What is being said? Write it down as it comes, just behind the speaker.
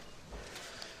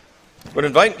I would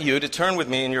invite you to turn with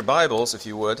me in your Bibles, if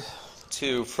you would,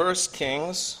 to 1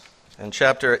 Kings and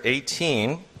chapter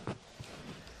 18,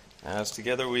 as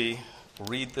together we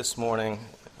read this morning,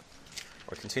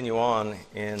 or continue on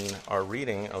in our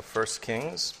reading of 1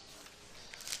 Kings.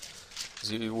 As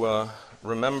you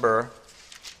remember,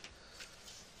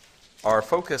 our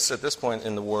focus at this point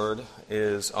in the Word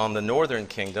is on the northern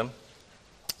kingdom,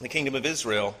 the kingdom of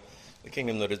Israel, the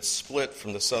kingdom that had split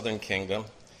from the southern kingdom,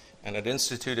 and had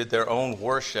instituted their own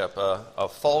worship, a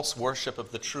false worship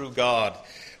of the true God,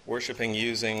 worshiping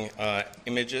using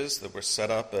images that were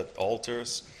set up at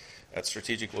altars at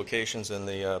strategic locations in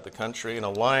the country, and a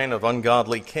line of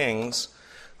ungodly kings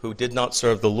who did not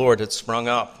serve the Lord had sprung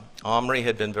up. Omri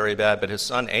had been very bad, but his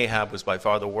son Ahab was by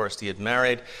far the worst. He had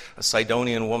married a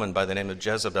Sidonian woman by the name of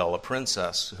Jezebel, a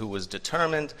princess, who was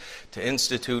determined to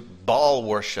institute Baal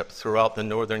worship throughout the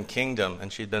northern kingdom.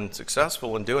 And she'd been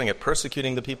successful in doing it,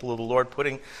 persecuting the people of the Lord,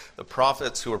 putting the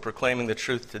prophets who were proclaiming the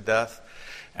truth to death,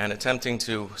 and attempting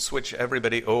to switch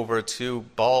everybody over to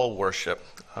Baal worship.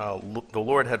 The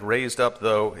Lord had raised up,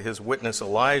 though, his witness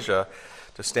Elijah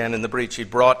to stand in the breach. He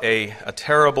brought a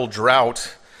terrible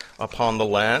drought upon the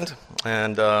land,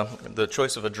 and the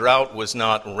choice of a drought was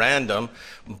not random.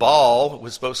 Baal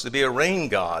was supposed to be a rain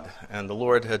god, and the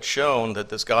Lord had shown that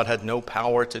this god had no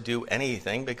power to do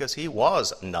anything because he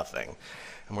was nothing.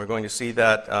 And we're going to see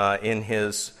that in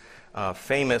his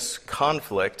famous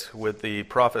conflict with the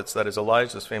prophets, that is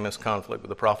Elijah's famous conflict with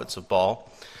the prophets of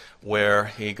Baal, where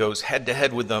he goes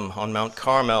head-to-head with them on Mount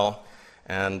Carmel,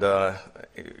 and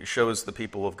shows the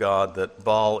people of God that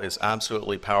Baal is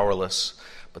absolutely powerless,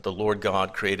 but the Lord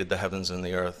God created the heavens and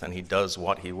the earth, and he does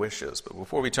what he wishes. But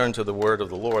before we turn to the word of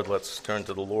the Lord, let's turn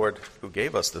to the Lord who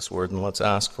gave us this word, and let's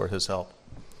ask for his help.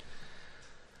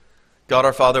 God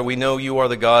our Father, we know you are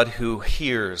the God who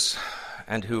hears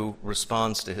and who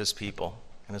responds to his people.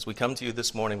 And as we come to you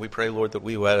this morning, we pray, Lord, that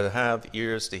we would have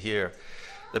ears to hear.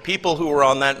 The people who were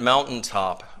on that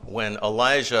mountaintop when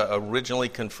Elijah originally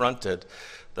confronted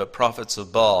the prophets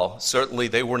of Baal, certainly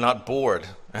they were not bored,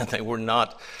 and they were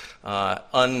not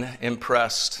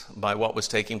unimpressed by what was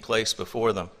taking place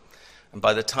before them. And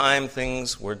by the time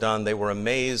things were done, they were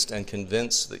amazed and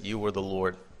convinced that you were the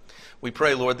Lord. We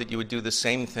pray, Lord, that you would do the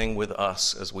same thing with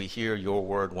us as we hear your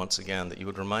word once again, that you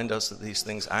would remind us that these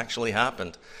things actually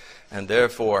happened, and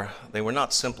therefore they were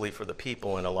not simply for the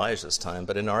people in Elijah's time,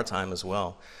 but in our time as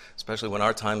well, especially when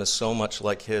our time is so much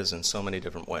like his in so many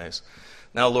different ways.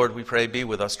 Now, Lord, we pray, be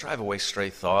with us, drive away stray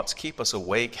thoughts, keep us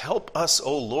awake, help us,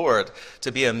 O Lord, to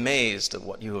be amazed at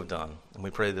what you have done. And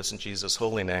we pray this in Jesus'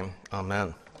 holy name.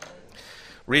 Amen.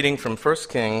 Reading from 1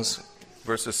 Kings,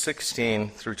 verses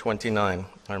 16 through 29.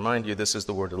 I remind you, this is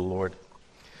the word of the Lord.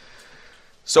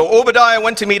 So Obadiah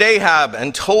went to meet Ahab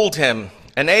and told him,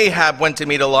 and Ahab went to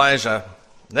meet Elijah.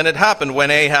 Then it happened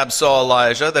when Ahab saw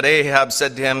Elijah that Ahab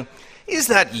said to him, "Is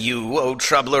that you, O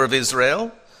troubler of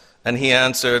Israel?" And he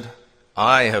answered,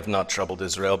 "I have not troubled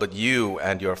Israel, but you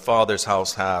and your father's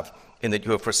house have, in that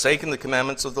you have forsaken the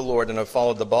commandments of the Lord and have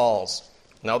followed the Baals.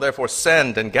 Now therefore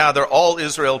send and gather all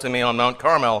Israel to me on Mount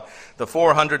Carmel, the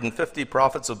 450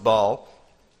 prophets of Baal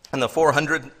and the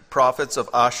 400 prophets of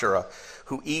Asherah,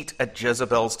 who eat at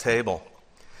Jezebel's table."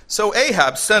 So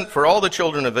Ahab sent for all the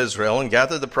children of Israel and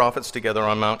gathered the prophets together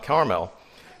on Mount Carmel.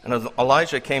 And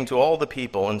Elijah came to all the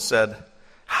people and said,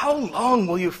 "How long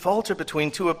will you falter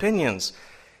between two opinions?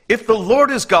 If the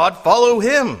Lord is God, follow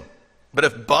him. But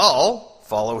if Baal,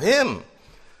 follow him."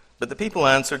 But the people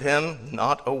answered him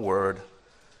not a word.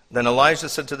 Then Elijah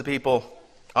said to the people,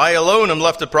 "I alone am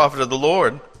left a prophet of the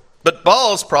Lord, but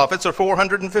Baal's prophets are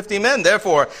 450 men.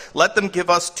 Therefore, let them give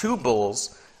us 2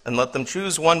 bulls, and let them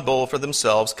choose 1 bull for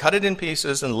themselves, cut it in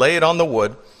pieces, and lay it on the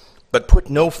wood, but put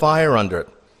no fire under it.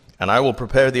 And I will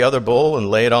prepare the other bull and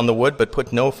lay it on the wood, but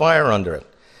put no fire under it.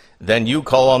 Then you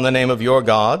call on the name of your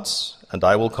gods, and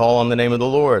I will call on the name of the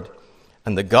Lord.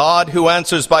 And the God who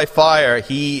answers by fire,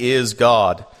 he is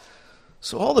God."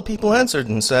 So all the people answered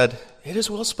and said, "It is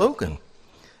well spoken."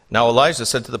 Now Elijah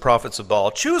said to the prophets of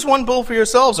Baal, "Choose 1 bull for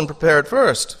yourselves and prepare it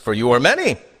first, for you are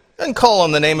many, and call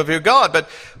on the name of your God, but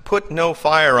put no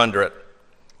fire under it."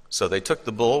 So they took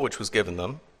the bull which was given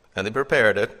them, and they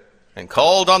prepared it, and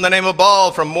called on the name of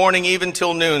Baal from morning even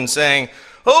till noon, saying,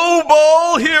 "O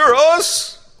Baal, hear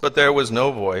us!" But there was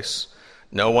no voice.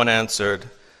 No one answered.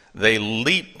 Then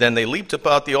they leaped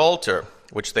about the altar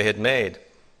which they had made.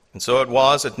 And so it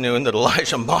was at noon that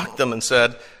Elijah mocked them and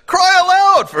said, "Cry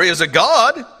aloud, for he is a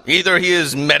god. Either he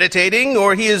is meditating,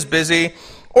 or he is busy,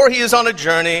 or he is on a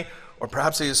journey, or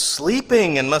perhaps he is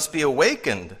sleeping and must be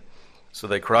awakened." So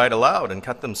they cried aloud and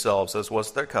cut themselves, as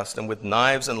was their custom, with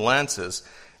knives and lances,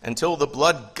 until the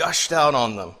blood gushed out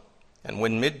on them. And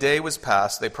when midday was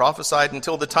past, they prophesied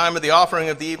until the time of the offering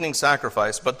of the evening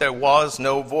sacrifice, but there was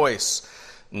no voice.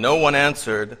 No one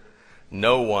answered,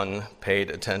 no one paid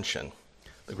attention.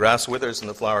 The grass withers and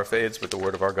the flower fades, but the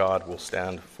word of our God will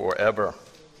stand forever.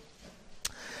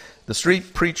 The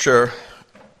street preacher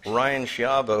Ryan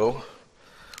Schiavo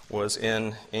was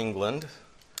in England,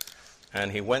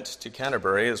 and he went to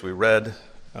Canterbury, as we read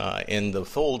in the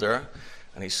folder,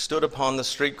 and he stood upon the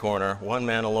street corner, one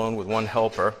man alone with one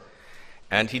helper,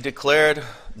 and he declared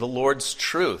the Lord's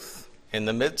truth in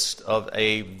the midst of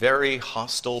a very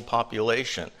hostile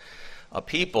population, a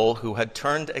people who had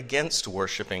turned against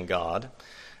worshiping God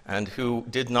and who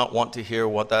did not want to hear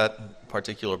what that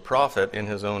particular prophet in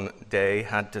his own day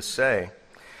had to say.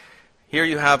 Here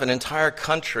you have an entire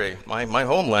country, my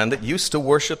homeland, that used to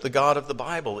worship the God of the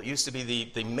Bible. It used to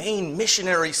be the main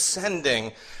missionary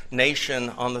sending nation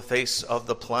on the face of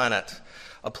the planet,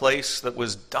 a place that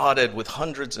was dotted with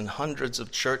hundreds and hundreds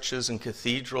of churches and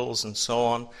cathedrals and so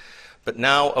on, but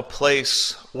now a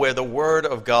place where the Word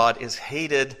of God is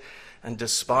hated and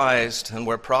despised, and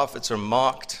where prophets are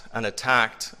mocked and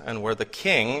attacked, and where the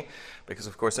king, because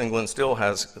of course England still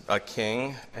has a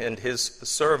king, and his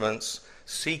servants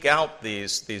seek out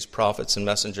these prophets and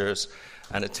messengers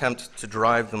and attempt to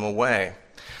drive them away.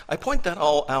 I point that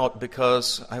all out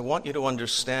because I want you to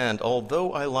understand,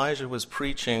 although Elijah was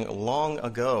preaching long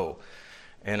ago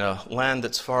in a land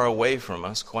that's far away from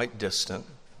us, quite distant,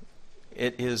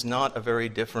 it is not a very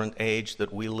different age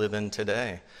that we live in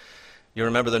today. You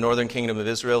remember the northern kingdom of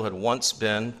Israel had once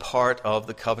been part of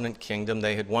the covenant kingdom.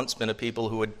 They had once been a people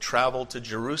who had traveled to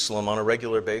Jerusalem on a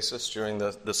regular basis during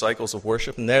the cycles of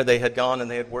worship, and there they had gone and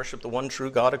they had worshipped the one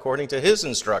true God according to his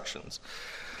instructions.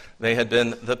 They had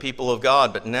been the people of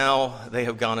God, but now they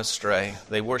have gone astray.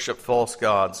 They worship false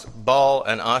gods, Baal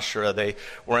and Asherah. They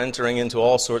were entering into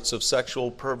all sorts of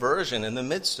sexual perversion in the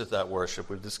midst of that worship.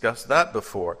 We've discussed that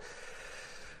before.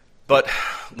 But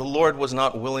the Lord was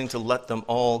not willing to let them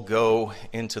all go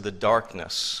into the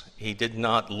darkness. He did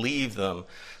not leave them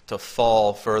to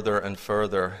fall further and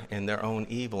further in their own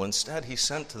evil. Instead, he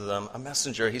sent to them a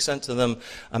messenger. He sent to them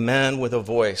a man with a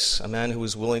voice, a man who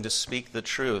was willing to speak the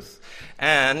truth.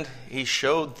 And he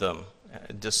showed them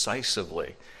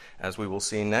decisively, as we will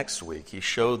see next week, he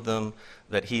showed them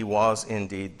that he was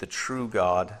indeed the true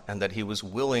God and that he was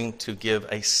willing to give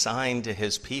a sign to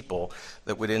his people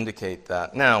that would indicate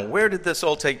that. Now, where did this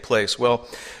all take place? Well,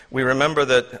 we remember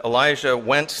that Elijah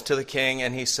went to the king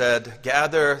and he said,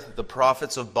 "Gather the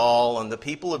prophets of Baal and the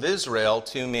people of Israel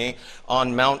to me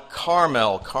on Mount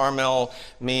Carmel." Carmel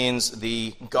means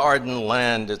the garden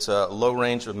land. It's a low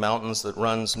range of mountains that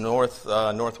runs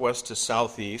northwest to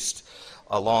southeast,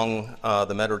 along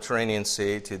the Mediterranean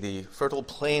Sea to the fertile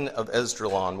plain of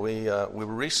Esdraelon. We were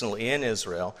recently in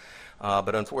Israel,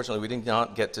 but unfortunately we did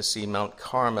not get to see Mount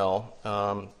Carmel,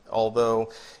 although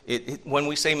when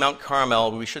we say Mount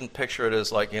Carmel, we shouldn't picture it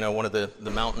as like, one of the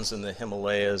mountains in the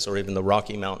Himalayas or even the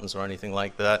Rocky Mountains or anything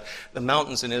like that. The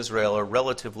mountains in Israel are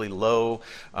relatively low.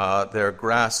 They're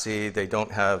grassy. They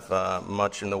don't have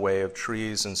much in the way of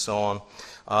trees and so on.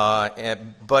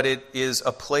 But it is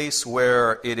a place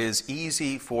where it is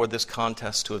easy for this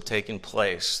contest to have taken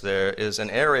place. There is an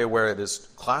area where it is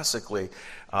classically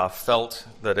felt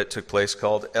that it took place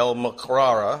called El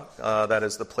Mukrara, that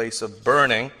is the place of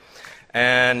burning.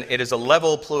 And it is a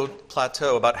level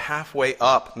plateau about halfway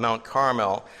up Mount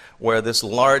Carmel where this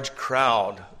large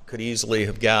crowd could easily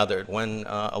have gathered. When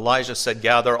Elijah said,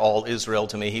 "Gather all Israel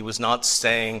to me," he was not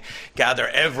saying, "Gather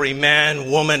every man,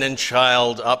 woman, and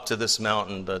child up to this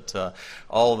mountain," but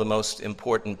all the most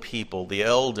important people, the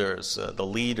elders, the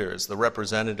leaders, the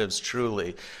representatives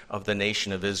truly of the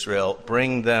nation of Israel,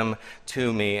 bring them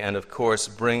to me, and of course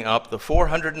bring up the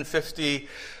 450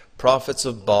 prophets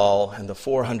of Baal and the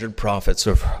 400 prophets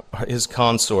of his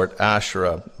consort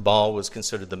Asherah. Baal was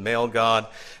considered the male god,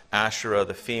 Asherah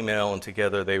the female, and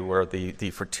together they were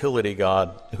the fertility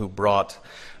god who brought,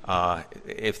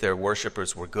 if their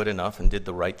worshipers were good enough and did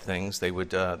the right things, they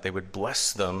would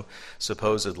bless them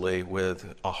supposedly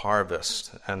with a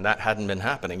harvest. And that hadn't been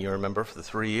happening, you remember, for the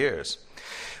 3 years.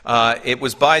 It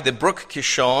was by the brook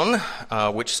Kishon,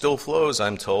 which still flows,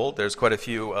 I'm told. There's quite a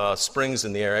few springs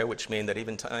in the area, which mean that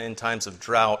even in times of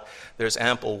drought, there's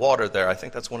ample water there. I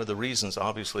think that's one of the reasons,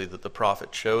 obviously, that the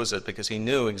prophet chose it, because he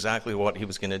knew exactly what he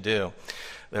was going to do.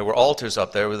 There were altars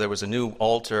up there. There was a new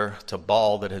altar to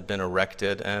Baal that had been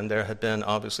erected, and there had been,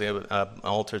 obviously, an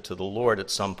altar to the Lord at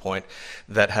some point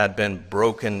that had been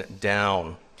broken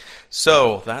down.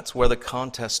 So that's where the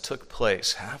contest took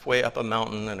place, halfway up a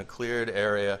mountain in a cleared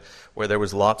area where there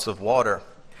was lots of water.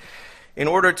 In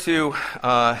order to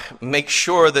make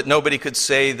sure that nobody could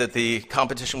say that the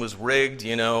competition was rigged,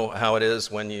 you know how it is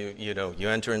when you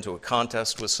enter into a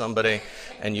contest with somebody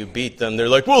and you beat them. They're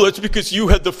like, well, that's because you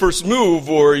had the first move,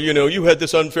 or you had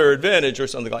this unfair advantage or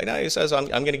something like that. He says, I'm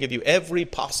going to give you every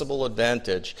possible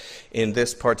advantage in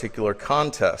this particular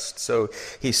contest. So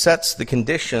he sets the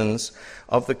conditions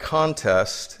of the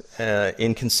contest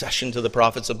in concession to the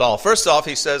prophets of Baal. First off,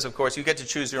 he says, of course, you get to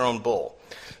choose your own bull.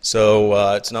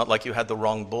 So it's not like you had the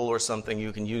wrong bull or something.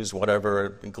 You can use whatever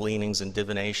gleanings and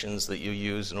divinations that you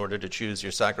use in order to choose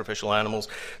your sacrificial animals.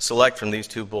 Select from these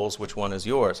two bulls which one is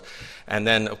yours. And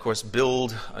then, of course,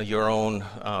 build your own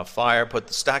fire.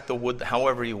 Stack the wood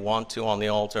however you want to on the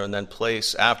altar, and then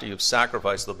place, after you've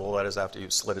sacrificed the bull, that is after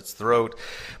you've slit its throat,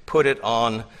 put it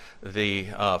on the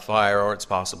fire, or it's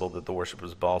possible that the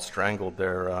worshippers of Baal strangled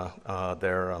their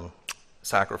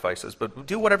sacrifices. But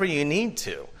do whatever you need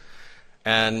to.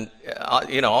 And,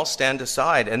 I'll stand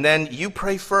aside. And then you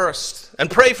pray first. And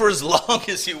pray for as long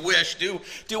as you wish. Do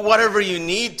whatever you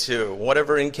need to.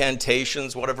 Whatever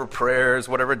incantations, whatever prayers,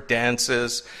 whatever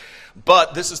dances.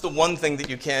 But this is the one thing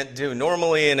that you can't do.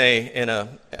 Normally in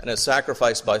a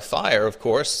sacrifice by fire, of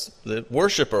course, the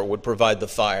worshiper would provide the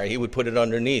fire. He would put it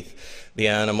underneath the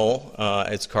animal,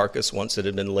 its carcass, once it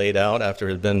had been laid out, after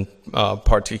it had been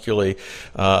particularly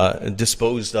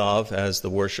disposed of, as the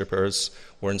worshipers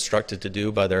were instructed to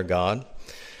do by their God.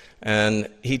 And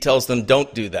he tells them,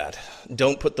 don't do that.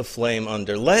 Don't put the flame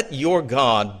under. Let your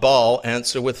God, Baal,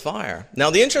 answer with fire. Now,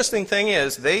 the interesting thing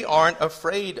is, they aren't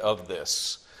afraid of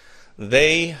this.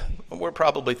 They were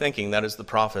probably thinking, that is the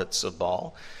prophets of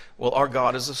Baal, well, our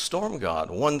God is a storm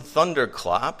god. One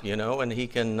thunderclap, and he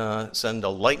can send a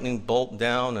lightning bolt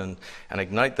down and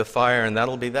ignite the fire, and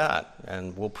that'll be that.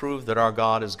 And we'll prove that our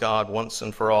God is God once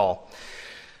and for all.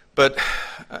 But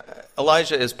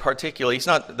Elijah is he's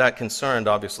not that concerned,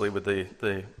 obviously, with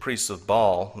the priests of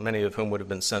Baal, many of whom would have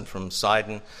been sent from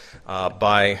Sidon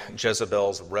by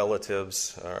Jezebel's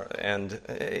relatives. And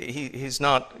he's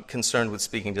not concerned with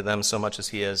speaking to them so much as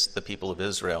he is the people of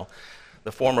Israel,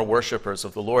 the former worshipers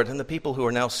of the Lord, and the people who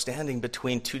are now standing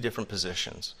between two different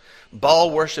positions.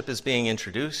 Baal worship is being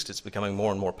introduced. It's becoming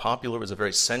more and more popular. It's a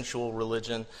very sensual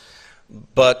religion.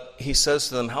 But he says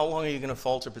to them, how long are you going to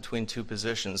falter between two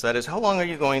positions? That is, how long are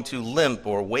you going to limp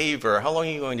or waver? How long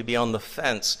are you going to be on the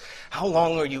fence? How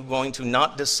long are you going to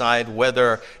not decide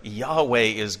whether Yahweh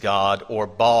is God or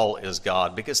Baal is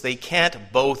God? Because they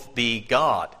can't both be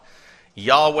God.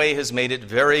 Yahweh has made it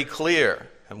very clear,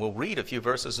 and we'll read a few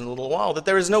verses in a little while, that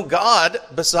there is no God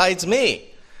besides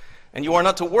me, and you are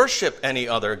not to worship any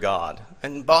other God.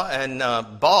 And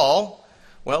Baal,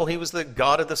 well, he was the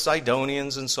god of the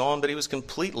Sidonians and so on, but he was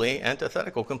completely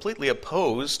antithetical, completely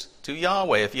opposed to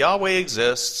Yahweh. If Yahweh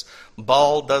exists,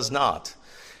 Baal does not.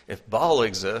 If Baal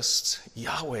exists,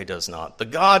 Yahweh does not. The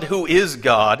God who is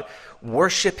God,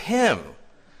 worship him.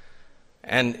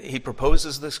 And he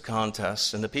proposes this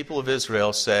contest, and the people of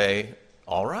Israel say,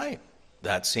 all right,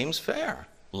 that seems fair.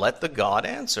 Let the God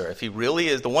answer. If he really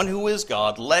is the one who is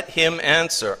God, let him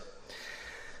answer.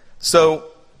 So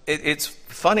it's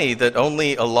funny that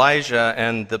only Elijah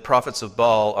and the prophets of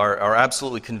Baal are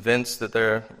absolutely convinced that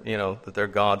that their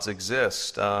gods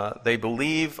exist. They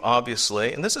believe,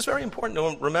 obviously, and this is very important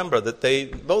to remember,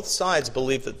 that both sides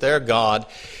believe that their God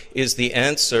is the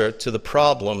answer to the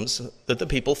problems that the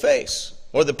people face,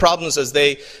 or the problems as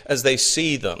they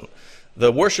see them.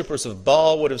 The worshippers of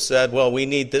Baal would have said, well, we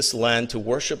need this land to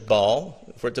worship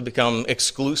Baal, for it to become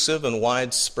exclusive and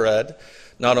widespread,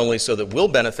 not only so that we'll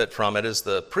benefit from it as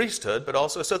the priesthood, but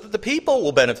also so that the people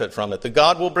will benefit from it. The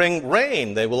God will bring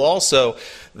rain.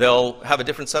 They'll have a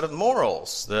different set of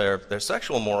morals. Their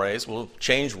sexual mores will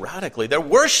change radically. Their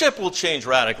worship will change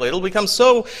radically. It'll become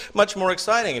so much more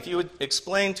exciting. If you would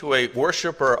explain to a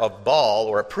worshiper of Baal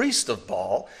or a priest of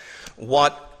Baal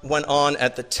what went on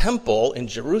at the temple in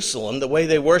Jerusalem, the way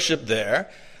they worshiped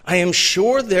there, I am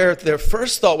sure their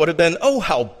first thought would have been, oh,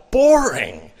 how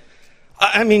boring.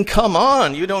 I mean, come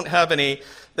on,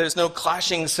 there's no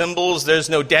clashing cymbals, there's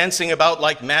no dancing about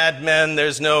like madmen,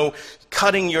 there's no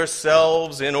cutting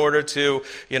yourselves in order to,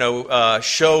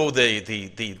 show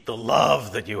the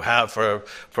love that you have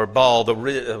for Baal,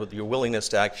 your willingness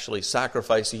to actually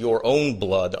sacrifice your own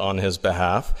blood on his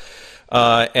behalf.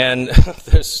 And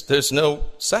there's no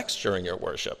sex during your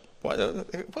worship.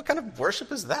 What kind of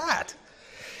worship is that?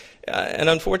 And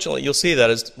unfortunately, you'll see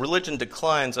that as religion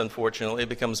declines, unfortunately, it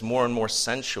becomes more and more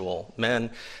sensual.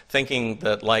 Men thinking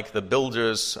that, like the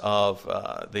builders of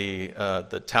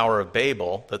the Tower of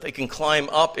Babel, that they can climb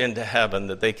up into heaven,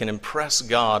 that they can impress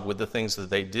God with the things that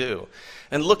they do.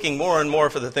 And looking more and more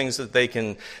for the things that they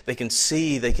can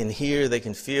see, they can hear, they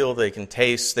can feel, they can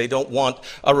taste. They don't want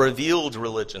a revealed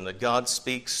religion that God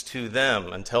speaks to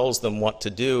them and tells them what to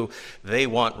do. They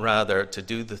want rather to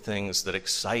do the things that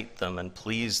excite them and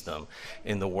please them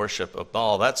in the worship of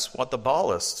Baal. That's what the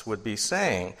Baalists would be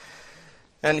saying.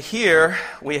 And here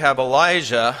we have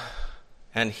Elijah,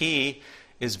 and he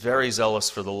is very zealous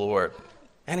for the Lord.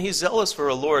 And he's zealous for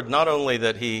a Lord not only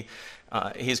that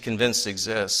he's convinced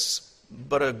exists,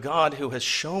 but a God who has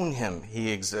shown him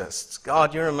he exists.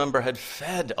 God, you remember, had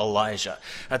fed Elijah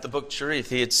at the Brook Cherith.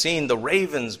 He had seen the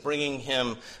ravens bringing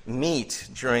him meat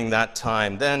during that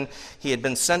time. Then he had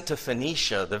been sent to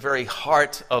Phoenicia, the very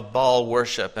heart of Baal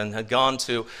worship, and had gone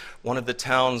to one of the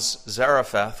towns,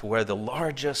 Zarephath, where the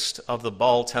largest of the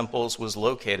Baal temples was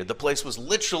located. The place was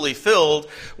literally filled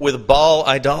with Baal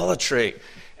idolatry.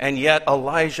 And yet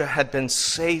Elijah had been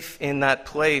safe in that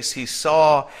place. He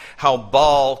saw how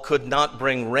Baal could not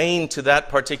bring rain to that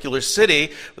particular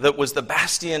city that was the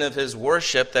bastion of his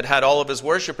worship, that had all of his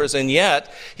worshipers. And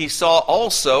yet he saw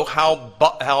also how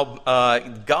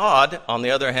God, on the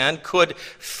other hand, could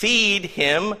feed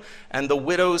him and the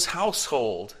widow's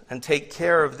household and take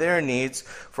care of their needs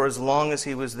for as long as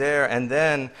he was there. And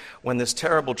then when this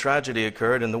terrible tragedy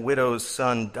occurred and the widow's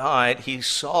son died, he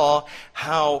saw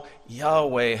how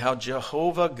Yahweh, how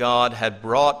Jehovah God had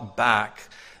brought back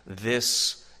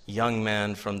this young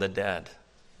man from the dead.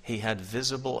 He had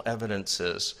visible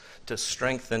evidences to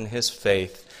strengthen his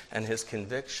faith and his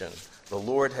conviction. The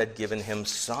Lord had given him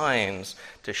signs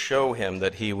to show him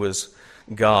that he was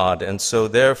God. And so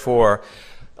therefore,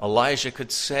 Elijah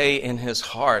could say in his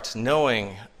heart,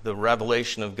 knowing the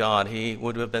revelation of God, he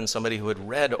would have been somebody who had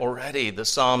read already the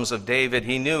Psalms of David.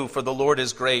 He knew, for the Lord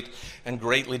is great and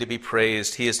greatly to be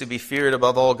praised. He is to be feared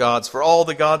above all gods. For all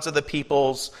the gods of the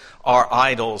peoples are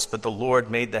idols, but the Lord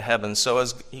made the heavens. So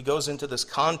as he goes into this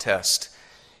contest,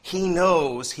 he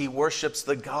knows he worships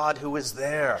the God who is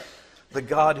there, the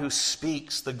God who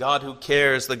speaks, the God who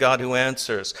cares, the God who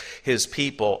answers his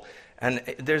people. And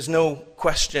there's no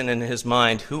question in his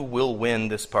mind who will win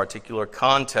this particular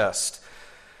contest,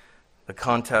 the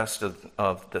contest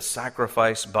of the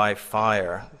sacrifice by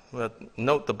fire. But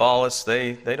note the Baalists,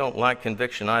 they don't lack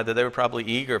conviction either. They were probably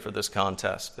eager for this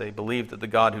contest. They believe that the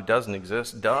God who doesn't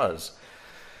exist does.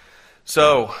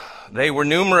 So they were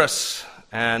numerous,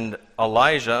 and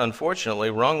Elijah,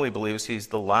 unfortunately, wrongly believes he's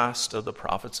the last of the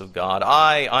prophets of God.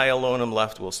 I alone am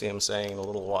left, we'll see him saying in a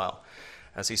little while.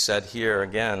 As he said here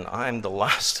again, I'm the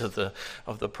last of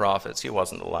the prophets. He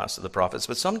wasn't the last of the prophets.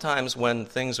 But sometimes when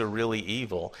things are really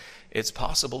evil, it's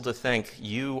possible to think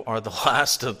you are the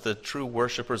last of the true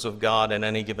worshipers of God in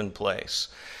any given place.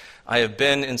 I have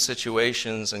been in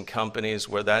situations and companies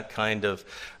where that kind of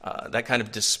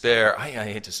despair, I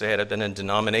hate to say it, I've been in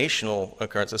denominational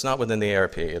occurrences, not within the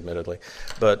ARP, admittedly,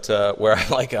 but where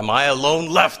am I alone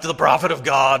left, the prophet of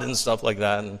God, and stuff like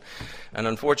that. And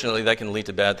unfortunately, that can lead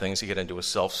to bad things. You get into a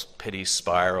self-pity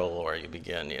spiral, or you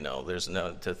begin,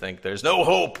 to think there's no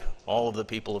hope. All of the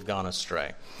people have gone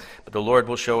astray. But the Lord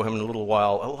will show him in a little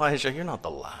while, Elijah, you're not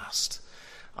the last.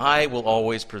 I will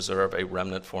always preserve a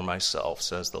remnant for myself,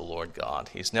 says the Lord God.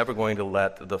 He's never going to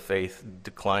let the faith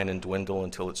decline and dwindle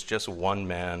until it's just one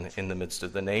man in the midst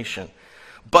of the nation.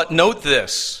 But note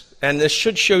this, and this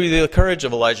should show you the courage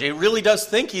of Elijah. He really does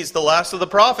think he's the last of the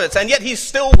prophets, and yet he's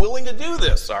still willing to do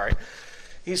this.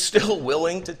 He's still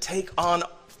willing to take on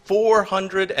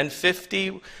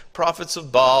 450 prophets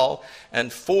of Baal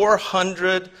and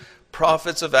 400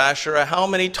 prophets of Asherah. How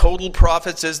many total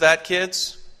prophets is that,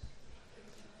 kids?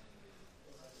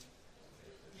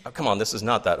 Oh, come on, this is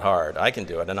not that hard. I can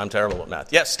do it, and I'm terrible at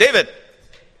math. Yes, David.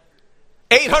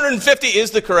 850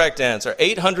 is the correct answer.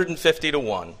 850 to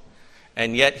 1.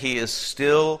 And yet he is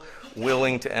still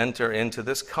willing to enter into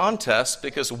this contest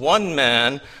because one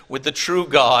man with the true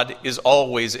God is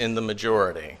always in the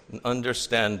majority.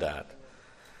 Understand that.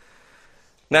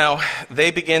 Now,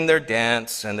 they begin their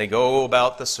dance, and they go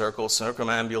about the circle,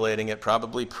 circumambulating it,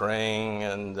 probably praying,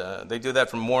 and they do that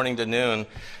from morning to noon.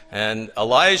 And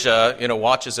Elijah,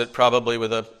 watches it probably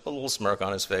with a little smirk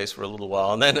on his face for a little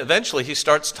while, and then eventually he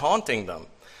starts taunting them.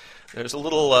 There's a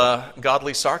little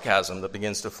godly sarcasm that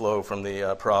begins to flow from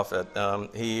the prophet.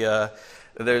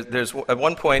 There's at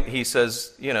one point he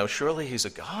says, surely he's a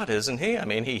god, isn't he? I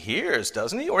mean, he hears,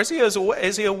 doesn't he? Or is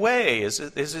he away? Is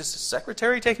his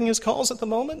secretary taking his calls at the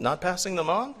moment, not passing them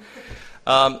on?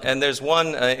 And there's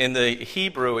one in the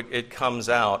Hebrew, it comes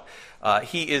out.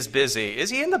 He is busy. Is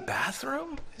he in the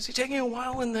bathroom? Is he taking a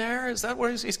while in there? Is that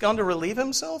where he's gone to relieve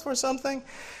himself or something?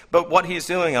 But what he's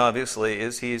doing, obviously,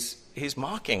 is he's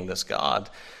mocking this God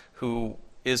who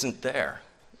isn't there.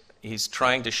 He's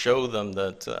trying to show them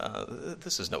that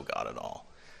this is no God at all.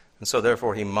 And so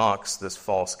therefore he mocks this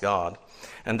false God.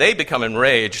 And they become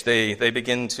enraged. They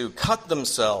begin to cut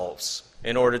themselves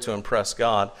in order to impress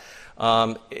God.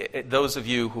 Those of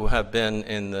you who have been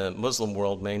in the Muslim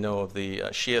world may know of the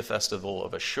Shia festival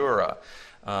of Ashura,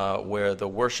 where the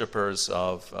worshippers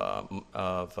of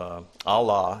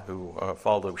Allah, who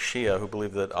follow Shia, who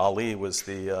believe that Ali was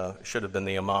should have been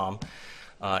the Imam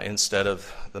instead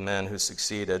of the man who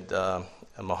succeeded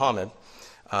Muhammad,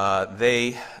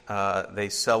 they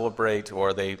celebrate,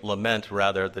 or they lament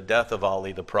rather, the death of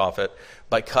Ali the Prophet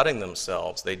by cutting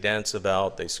themselves. They dance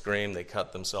about, they scream, they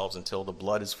cut themselves until the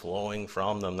blood is flowing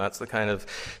from them. That's the kind of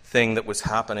thing that was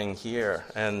happening here.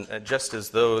 And just as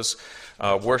those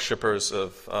worshippers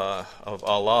of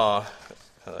Allah,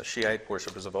 Shiite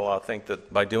worshippers of Allah, think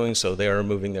that by doing so they are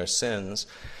removing their sins,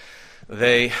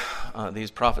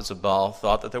 these prophets of Baal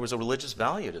thought that there was a religious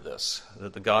value to this,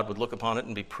 that the God would look upon it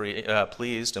and be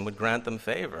pleased and would grant them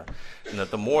favor, and that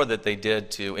the more that they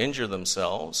did to injure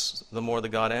themselves, the more the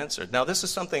God answered. Now, this is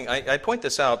something, I point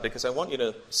this out because I want you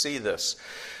to see this.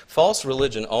 False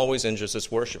religion always injures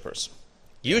its worshipers.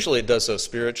 Usually it does so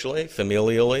spiritually,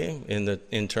 familially,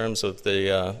 in terms of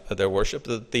their worship.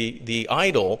 The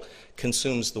idol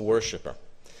consumes the worshiper.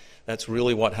 That's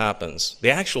really what happens.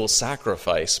 The actual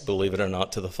sacrifice, believe it or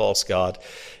not, to the false god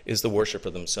is the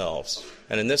worshiper themselves.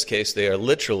 And in this case, they are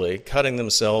literally cutting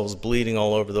themselves, bleeding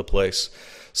all over the place.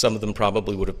 Some of them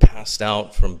probably would have passed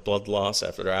out from blood loss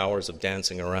after hours of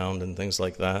dancing around and things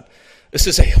like that. This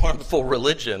is a harmful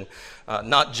religion,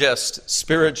 not just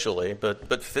spiritually,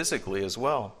 but physically as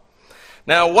well.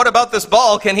 Now, what about this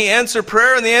Baal? Can he answer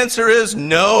prayer? And the answer is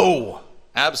no.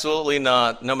 Absolutely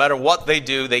not. No matter what they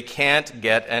do, they can't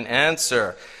get an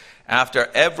answer. After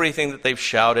everything that they've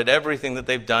shouted, everything that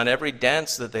they've done, every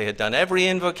dance that they had done, every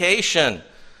invocation,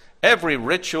 every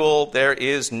ritual, there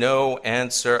is no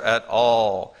answer at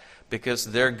all, because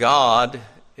their God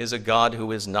is a God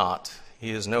who is not.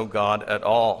 He is no God at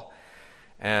all.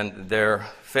 And their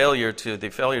failure to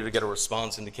get a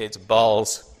response indicates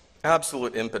Baal's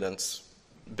absolute impotence,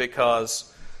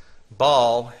 because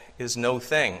Baal is no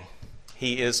thing.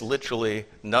 He is literally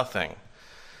nothing.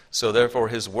 So therefore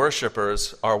his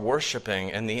worshipers are worshiping,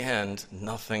 in the end,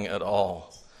 nothing at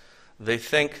all. They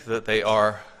think that they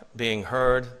are being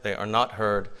heard. They are not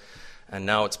heard. And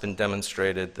now it's been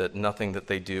demonstrated that nothing that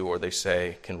they do or they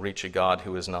say can reach a God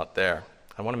who is not there.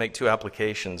 I want to make two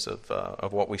applications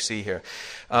of what we see here.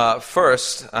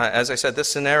 First, as I said,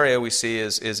 this scenario we see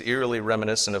is eerily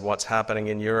reminiscent of what's happening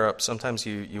in Europe. Sometimes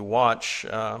you watch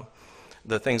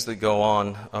the things that go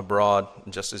on abroad,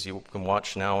 just as you can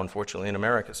watch now, unfortunately, in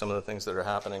America, some of the things that are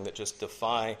happening that just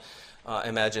defy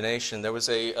imagination. There was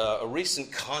a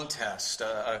recent contest,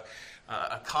 a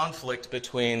conflict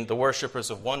between the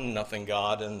worshipers of one nothing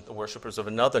God and the worshipers of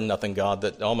another nothing God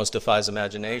that almost defies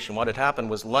imagination. What had happened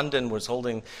was London was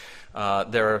holding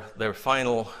their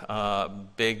final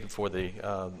big for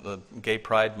the Gay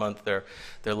Pride Month, their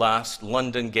last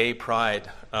London Gay Pride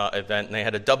event, and they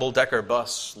had a double-decker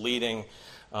bus leading,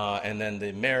 and then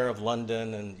the mayor of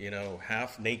London, and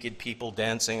half-naked people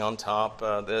dancing on top.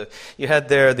 You had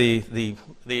there the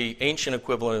ancient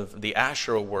equivalent of the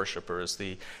Asherah worshippers,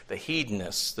 the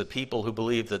hedonists, the people who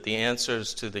believe that the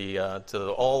answers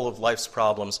to all of life's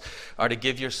problems are to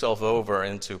give yourself over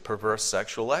into perverse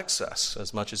sexual excess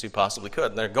as much as you possibly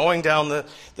could. And they're going down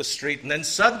the street, and then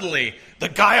suddenly the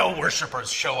Gaia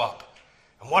worshippers show up.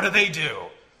 And what do?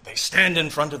 They stand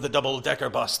in front of the double-decker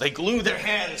bus. They glue their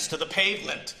hands to the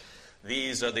pavement.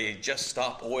 These are the Just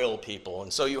Stop Oil people.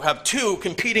 And so you have two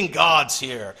competing gods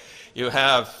here. You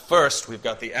have, first, we've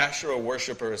got the Asherah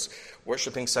worshippers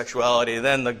worshiping sexuality,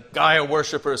 then the Gaia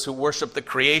worshippers who worship the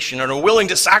creation and are willing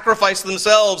to sacrifice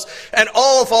themselves and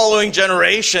all following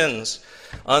generations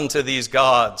unto these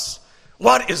gods.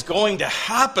 What is going to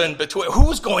happen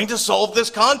who's going to solve this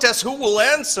contest? Who will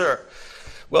answer?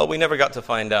 Well, we never got to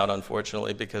find out,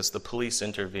 unfortunately, because the police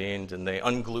intervened and they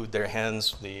unglued their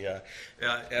hands.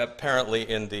 Apparently,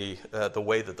 in the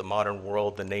way that the modern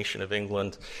world, the nation of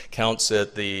England, counts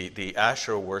it, the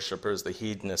Asherah worshippers, the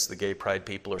hedonists, the gay pride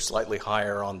people, are slightly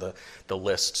higher on the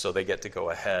list, so they get to go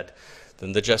ahead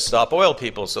than the Just Stop Oil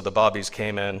people. So the Bobbies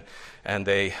came in and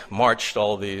they marched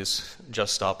all these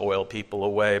Just Stop Oil people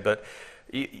away. But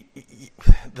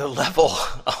the level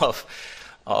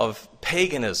of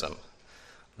paganism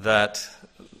that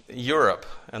Europe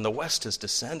and the West has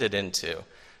descended into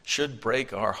should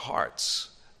break our hearts.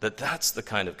 That's the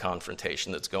kind of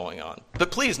confrontation that's going on.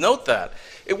 But please note that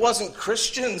it wasn't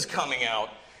Christians coming out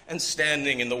and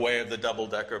standing in the way of the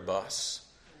double-decker bus.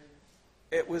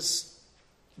 It was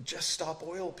just stop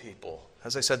oil people.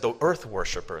 As I said, the earth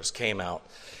worshipers came out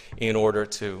in order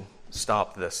to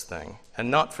stop this thing. And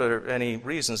not for any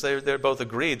reasons. They're both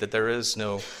agreed that there is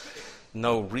no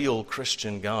real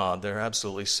Christian God. They're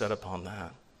absolutely set upon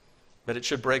that. But it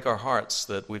should break our hearts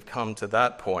that we've come to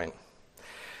that point.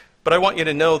 But I want you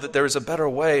to know that there is a better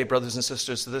way, brothers and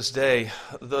sisters, to this day.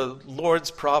 The Lord's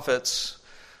prophets,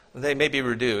 they may be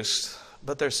reduced,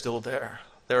 but they're still there.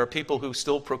 There are people who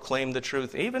still proclaim the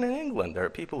truth. Even in England, there are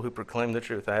people who proclaim the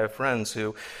truth. I have friends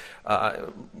who,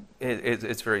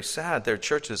 it's very sad, their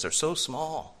churches are so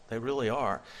small. They really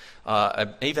are.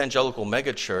 An evangelical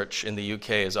megachurch in the UK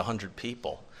is 100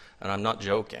 people, and I'm not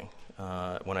joking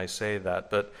when I say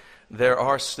that. But there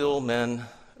are still men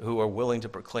who are willing to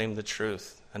proclaim the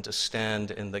truth and to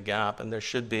stand in the gap, and there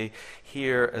should be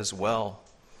here as well.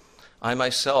 I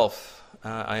myself,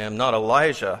 I am not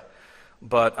Elijah,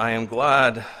 but I am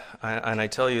glad, and I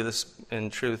tell you this in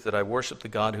truth, that I worship the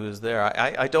God who is there.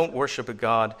 I don't worship a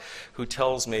God who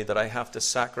tells me that I have to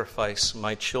sacrifice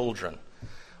my children.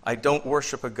 I don't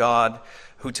worship a God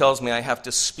who tells me I have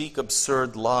to speak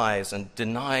absurd lies and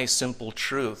deny simple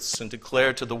truths and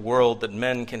declare to the world that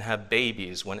men can have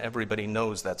babies when everybody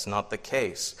knows that's not the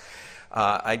case.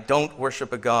 I don't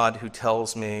worship a God who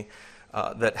tells me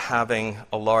that having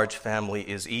a large family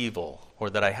is evil, or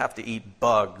that I have to eat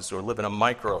bugs, or live in a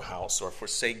micro house, or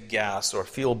forsake gas, or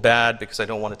feel bad because I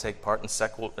don't want to take part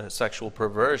in sexual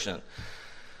perversion.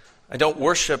 I don't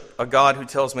worship a God who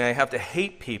tells me I have to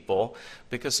hate people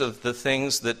because of the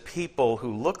things that people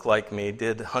who look like me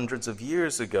did hundreds of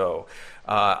years ago.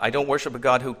 I don't worship a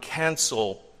God who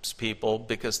cancels people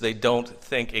because they don't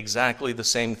think exactly the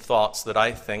same thoughts that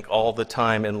I think all the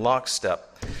time in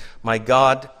lockstep. My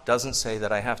God doesn't say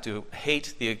that I have to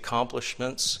hate the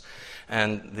accomplishments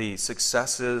and the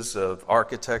successes of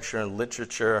architecture and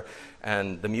literature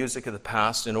and the music of the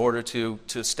past in order to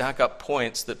stack up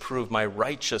points that prove my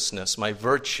righteousness, my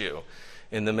virtue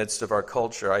in the midst of our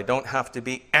culture. I don't have to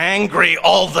be angry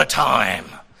all the time.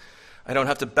 I don't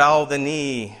have to bow the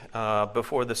knee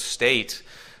before the state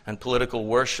and political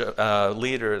worship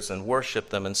leaders and worship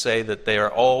them and say that they are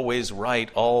always right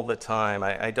all the time.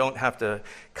 I don't have to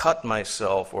cut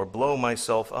myself or blow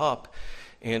myself up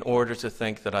in order to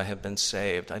think that I have been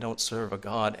saved. I don't serve a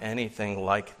God anything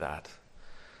like that.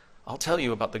 I'll tell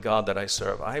you about the God that I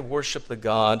serve. I worship the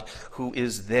God who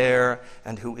is there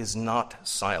and who is not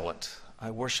silent.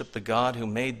 I worship the God who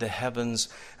made the heavens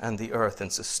and the earth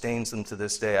and sustains them to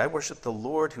this day. I worship the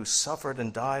Lord who suffered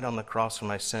and died on the cross for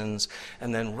my sins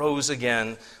and then rose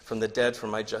again from the dead for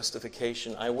my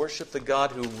justification. I worship the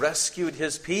God who rescued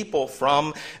his people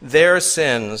from their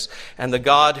sins, and the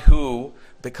God who,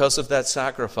 because of that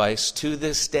sacrifice, to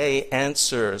this day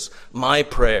answers my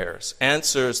prayers,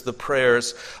 answers the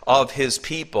prayers of his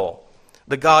people.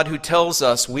 The God who tells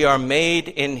us we are made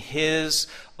in his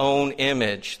own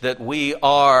image, that we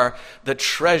are the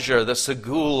treasure, the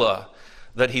segula,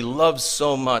 that he loves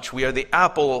so much. We are the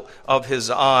apple of his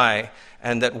eye,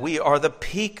 and that we are the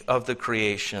peak of the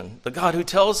creation. The God who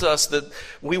tells us that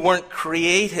we weren't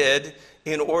created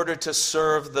in order to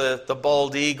serve the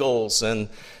bald eagles and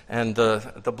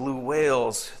the blue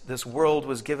whales. This world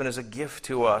was given as a gift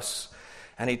to us.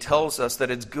 And he tells us that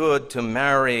it's good to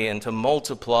marry and to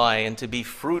multiply and to be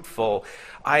fruitful.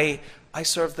 I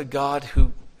serve the God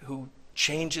who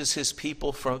changes his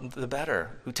people for the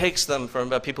better, who takes them from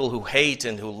people who hate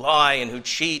and who lie and who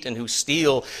cheat and who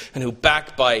steal and who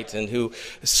backbite and who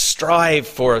strive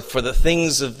for the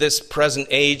things of this present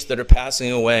age that are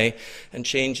passing away, and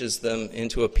changes them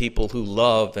into a people who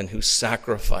love and who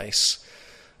sacrifice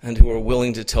and who are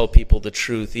willing to tell people the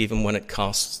truth even when it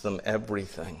costs them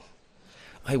everything.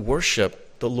 I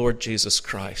worship the Lord Jesus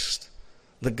Christ,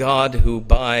 the God who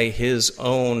by his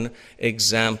own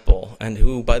example and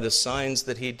who by the signs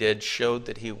that he did showed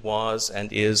that he was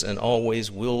and is and always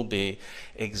will be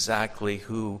exactly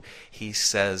who he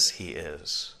says he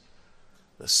is.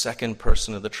 The second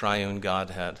person of the triune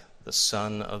Godhead, the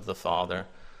Son of the Father,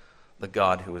 the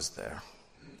God who is there.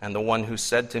 And the one who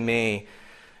said to me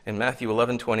in Matthew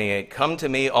 11:28, "Come to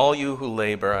me, all you who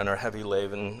labor and are heavy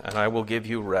laden, and I will give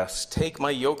you rest. Take my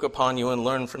yoke upon you and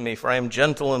learn from me, for I am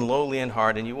gentle and lowly in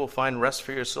heart, and you will find rest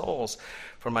for your souls.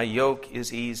 For my yoke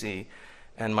is easy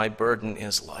and my burden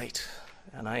is light."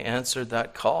 And I answered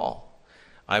that call.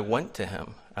 I went to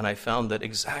him, and I found that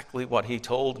exactly what he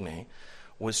told me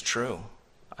was true.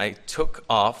 I took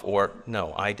off, or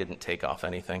no, I didn't take off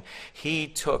anything. He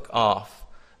took off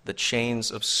the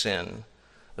chains of sin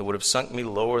that would have sunk me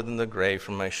lower than the grave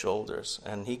from my shoulders.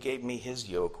 And he gave me his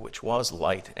yoke, which was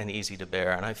light and easy to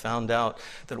bear. And I found out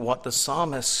that what the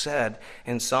psalmist said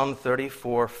in Psalm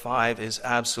 34:5 is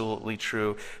absolutely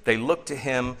true. They looked to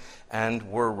him and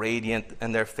were radiant,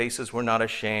 and their faces were not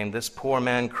ashamed. This poor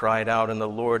man cried out, and the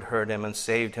Lord heard him and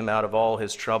saved him out of all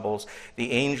his troubles.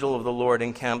 The angel of the Lord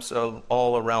encamps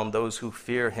all around those who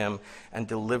fear him and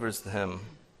delivers them.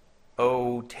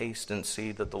 Oh, taste and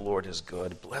see that the Lord is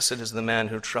good. Blessed is the man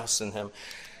who trusts in him.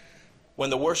 When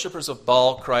the worshippers of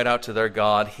Baal cried out to their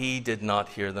God, he did not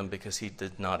hear them because he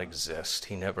did not exist.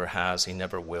 He never has, he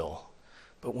never will.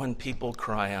 But when people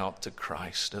cry out to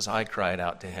Christ, as I cried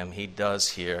out to him, he does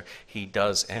hear, he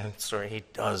does answer, he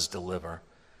does deliver.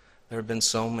 There have been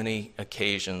so many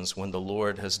occasions when the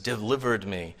Lord has delivered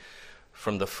me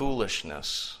from the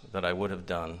foolishness that I would have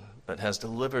done, but has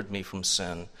delivered me from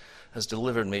sin, has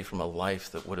delivered me from a life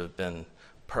that would have been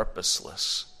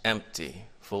purposeless, empty,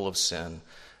 full of sin,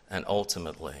 and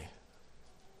ultimately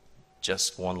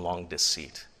just one long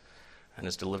deceit, and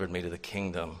has delivered me to the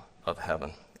kingdom of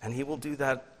heaven. And he will do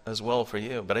that as well for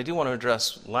you. But I do want to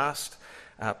address last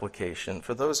application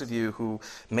for those of you who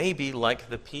may be like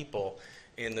the people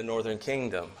in the northern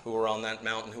kingdom who were on that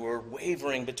mountain, who were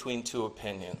wavering between two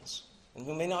opinions. And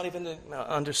we may not even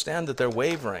understand that they're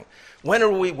wavering. When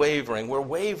are we wavering? We're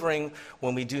wavering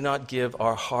when we do not give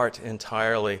our heart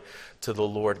entirely to the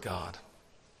Lord God,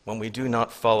 when we do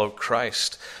not follow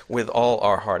Christ with all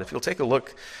our heart. If you'll take a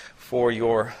look for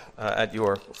at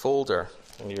your folder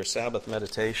in your Sabbath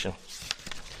meditation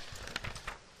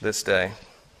this day,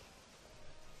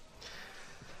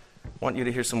 I want you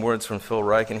to hear some words from Phil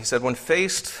Ryken. He said, when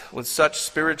faced with such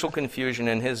spiritual confusion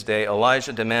in his day,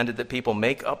 Elijah demanded that people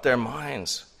make up their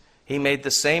minds. He made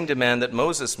the same demand that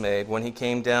Moses made when he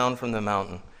came down from the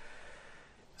mountain,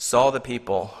 saw the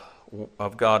people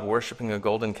of God worshiping a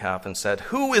golden calf, and said,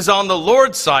 who is on the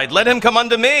Lord's side? Let him come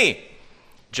unto me.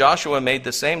 Joshua made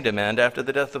the same demand after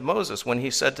the death of Moses when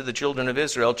he said to the children of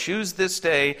Israel, choose this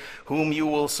day whom you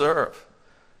will serve.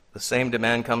 The same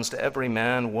demand comes to every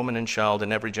man, woman, and child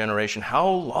in every generation. How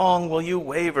long will you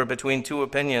waver between two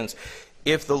opinions?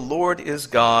 If the Lord is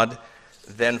God,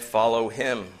 then follow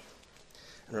him.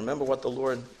 And remember what the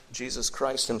Lord Jesus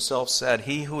Christ himself said,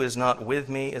 he who is not with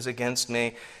me is against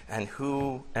me, and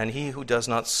he who does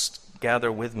not gather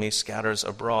with me scatters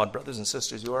abroad. Brothers and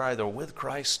sisters, you are either with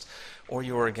Christ or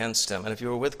you are against him. And if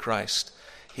you are with Christ,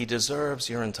 he deserves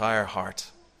your entire heart.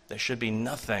 There should be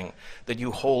nothing that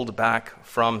you hold back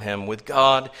from him. With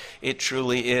God, it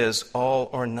truly is all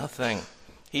or nothing.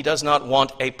 He does not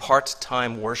want a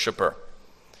part-time worshiper.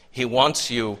 He wants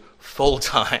you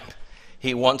full-time.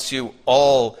 He wants you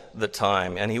all the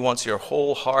time. And he wants your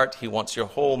whole heart. He wants your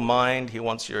whole mind. He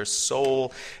wants your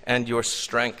soul and your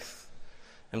strength.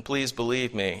 And please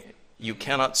believe me, you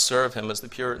cannot serve him, as the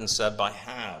Puritans said, by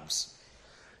halves.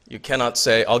 You cannot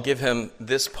say, I'll give him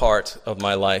this part of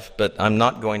my life, but I'm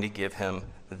not going to give him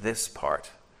this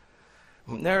part.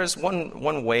 There is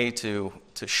one way to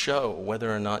show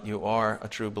whether or not you are a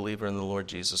true believer in the Lord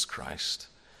Jesus Christ.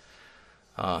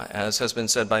 As has been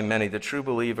said by many, the true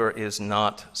believer is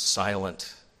not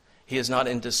silent. He is not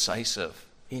indecisive.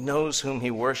 He knows whom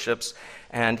he worships,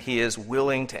 and he is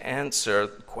willing to answer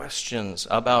questions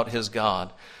about his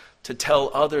God, to tell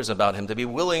others about him, to be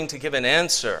willing to give an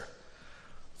answer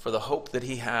for the hope that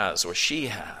he has or she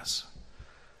has.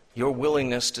 Your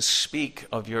willingness to speak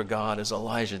of your God, as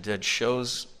Elijah did,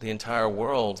 shows the entire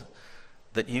world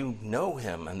that you know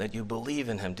him and that you believe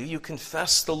in him. Do you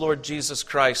confess the Lord Jesus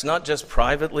Christ, not just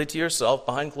privately to yourself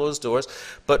behind closed doors,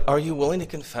 but are you willing to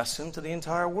confess him to the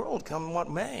entire world, come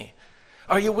what may?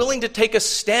 Are you willing to take a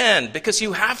stand? Because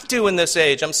you have to in this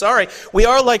age. I'm sorry. We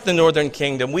are like the northern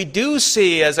kingdom. We do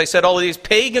see, as I said, all of these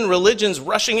pagan religions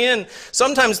rushing in.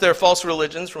 Sometimes they're false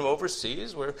religions from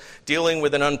overseas. We're dealing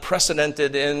with an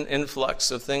unprecedented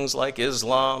influx of things like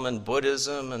Islam and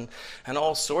Buddhism and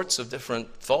all sorts of different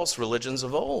false religions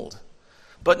of old.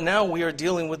 But now we are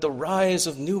dealing with the rise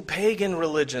of new pagan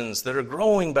religions that are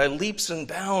growing by leaps and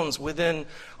bounds within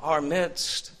our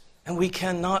midst. And we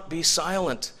cannot be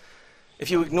silent. If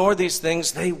you ignore these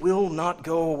things, they will not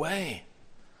go away.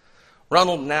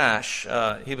 Ronald Nash,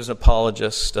 he was an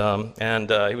apologist, and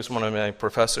he was one of my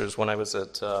professors when I was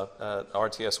at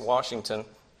RTS Washington.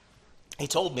 He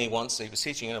told me once, he was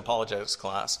teaching an apologetics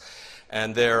class,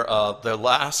 and their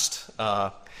last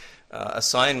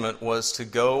assignment was to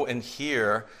go and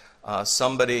hear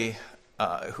somebody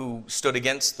who stood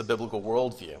against the biblical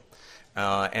worldview.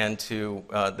 and to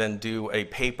then do a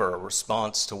paper, a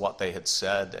response to what they had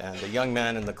said. And a young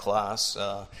man in the class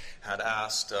had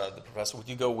asked the professor, would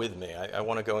you go with me? I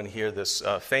want to go and hear this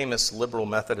famous liberal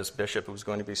Methodist bishop who was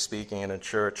going to be speaking in a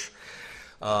church.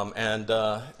 And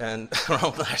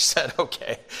Ronald Nash said,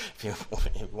 okay, if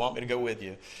you want me to go with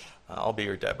you, I'll be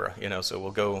your Deborah. So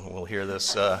we'll go and we'll hear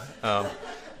this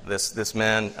this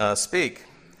man speak.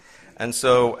 And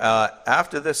so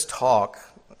after this talk,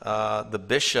 the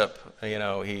bishop,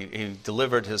 he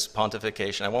delivered his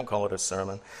pontification. I won't call it a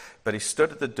sermon, but he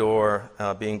stood at the door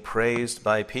being praised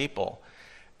by people.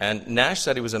 And Nash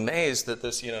said he was amazed that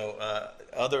this,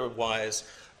 otherwise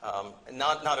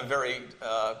not a very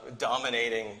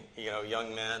dominating,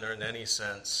 young man or in any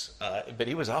sense, but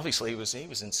he was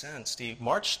incensed. He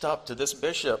marched up to this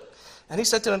bishop and he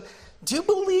said to him, do you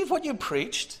believe what you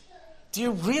preached? Do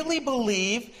you really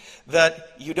believe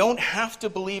that you don't have to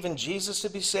believe in Jesus to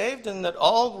be saved and that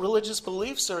all religious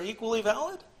beliefs are equally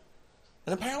valid?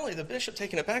 And apparently the bishop,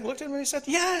 taken aback, looked at him and he said,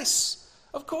 yes,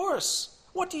 of course.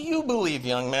 What do you believe,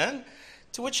 young man?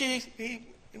 To which he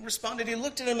responded, he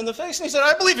looked at him in the face and he said,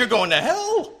 I believe you're going to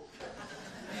hell.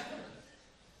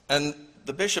 And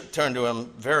the bishop turned to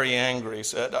him very angry,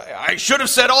 said, I should have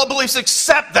said all beliefs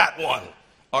except that one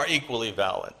are equally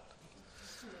valid.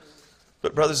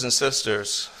 But brothers and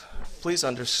sisters, please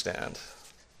understand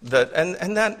that,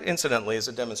 and that incidentally is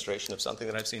a demonstration of something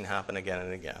that I've seen happen again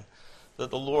and again, that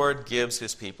the Lord gives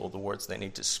his people the words they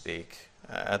need to speak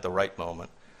at the right moment,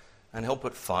 and he'll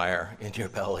put fire in your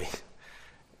belly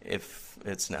if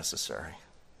it's necessary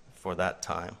for that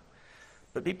time.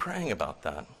 But be praying about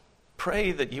that.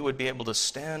 Pray that you would be able to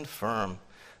stand firm,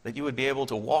 that you would be able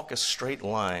to walk a straight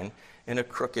line in a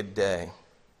crooked day.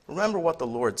 Remember what the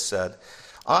Lord said.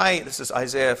 This is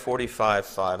Isaiah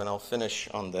 45:5, and I'll finish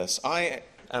on this. I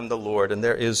am the Lord, and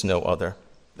there is no other.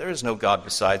 There is no God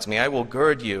besides me. I will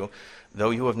gird you, though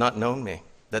you have not known me,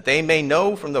 that they may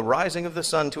know from the rising of the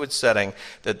sun to its setting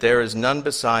that there is none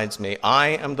besides me. I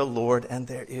am the Lord, and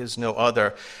there is no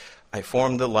other. I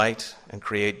form the light and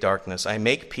create darkness. I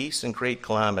make peace and create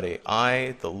calamity.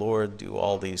 I, the Lord, do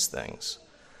all these things.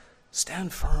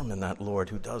 Stand firm in that Lord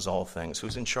who does all things,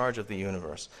 who's in charge of the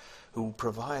universe, who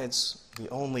provides the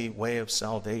only way of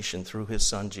salvation through his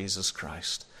Son, Jesus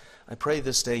Christ. I pray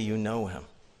this day you know him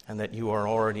and that you are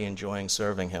already enjoying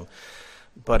serving him.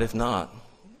 But if not,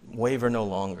 waver no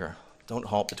longer. Don't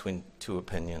halt between two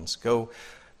opinions. Go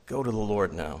to the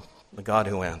Lord now, the God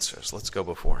who answers. Let's go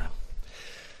before him.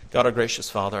 God, our gracious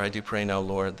Father, I do pray now,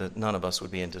 Lord, that none of us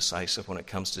would be indecisive when it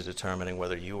comes to determining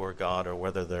whether you are God or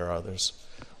whether there are others.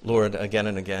 Lord, again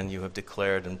and again you have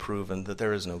declared and proven that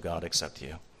there is no God except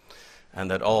you,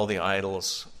 and that all the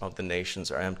idols of the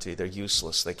nations are empty. They're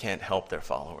useless. They can't help their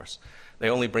followers. They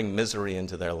only bring misery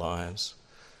into their lives.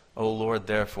 Oh Lord,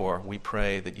 therefore, we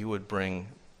pray that you would bring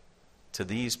to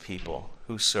these people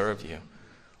who serve you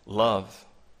love,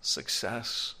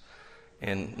 success,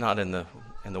 not in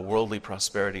the worldly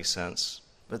prosperity sense,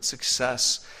 but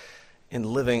success in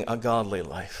living a godly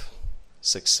life,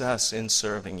 success in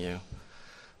serving you,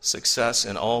 success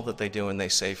in all that they do and they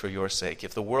say for your sake.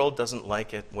 If the world doesn't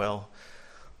like it, well,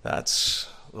 that's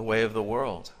the way of the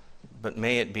world. But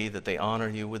may it be that they honor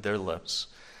you with their lips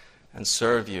and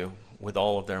serve you with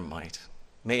all of their might.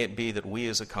 May it be that we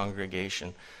as a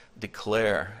congregation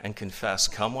declare and confess,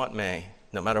 come what may,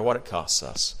 no matter what it costs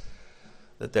us,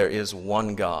 that there is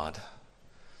one God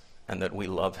and that we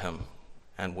love him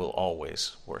and will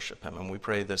always worship him. And we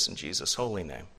pray this in Jesus' holy name.